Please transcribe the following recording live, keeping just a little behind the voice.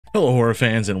Hello horror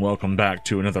fans, and welcome back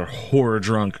to another horror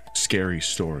drunk scary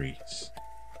stories.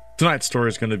 Tonight's story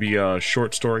is going to be a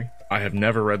short story. I have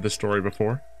never read this story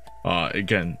before.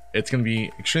 Again, it's going to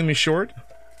be extremely short,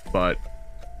 but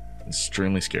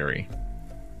extremely scary.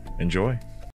 Enjoy.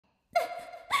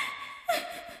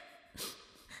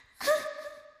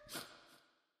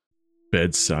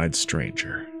 Bedside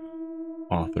Stranger.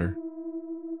 Author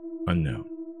unknown.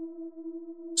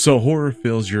 So horror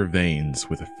fills your veins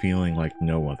with a feeling like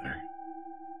no other.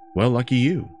 Well, lucky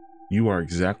you. You are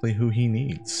exactly who he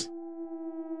needs.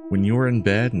 When you're in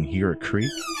bed and hear a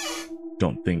creak,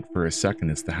 don't think for a second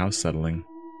it's the house settling,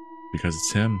 because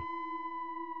it's him.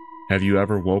 Have you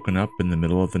ever woken up in the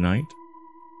middle of the night?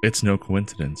 It's no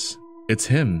coincidence. It's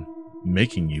him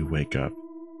making you wake up.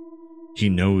 He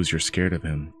knows you're scared of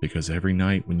him, because every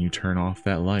night when you turn off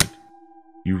that light,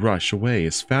 you rush away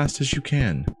as fast as you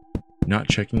can, not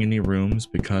checking any rooms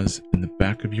because in the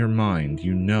back of your mind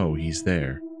you know he's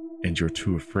there and you're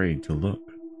too afraid to look.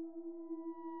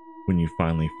 When you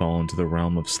finally fall into the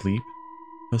realm of sleep,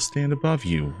 he'll stand above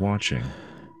you watching.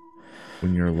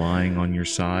 When you're lying on your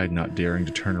side not daring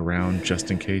to turn around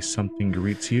just in case something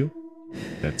greets you,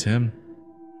 that's him.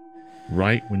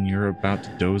 Right when you're about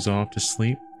to doze off to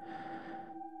sleep,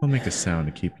 he'll make a sound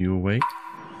to keep you awake.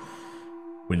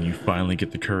 When you finally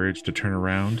get the courage to turn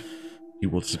around, he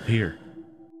will disappear.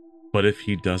 But if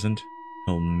he doesn't,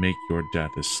 he'll make your death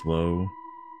as slow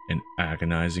and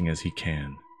agonizing as he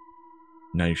can.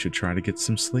 Now you should try to get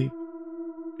some sleep,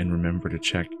 and remember to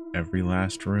check every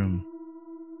last room.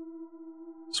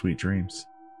 Sweet dreams.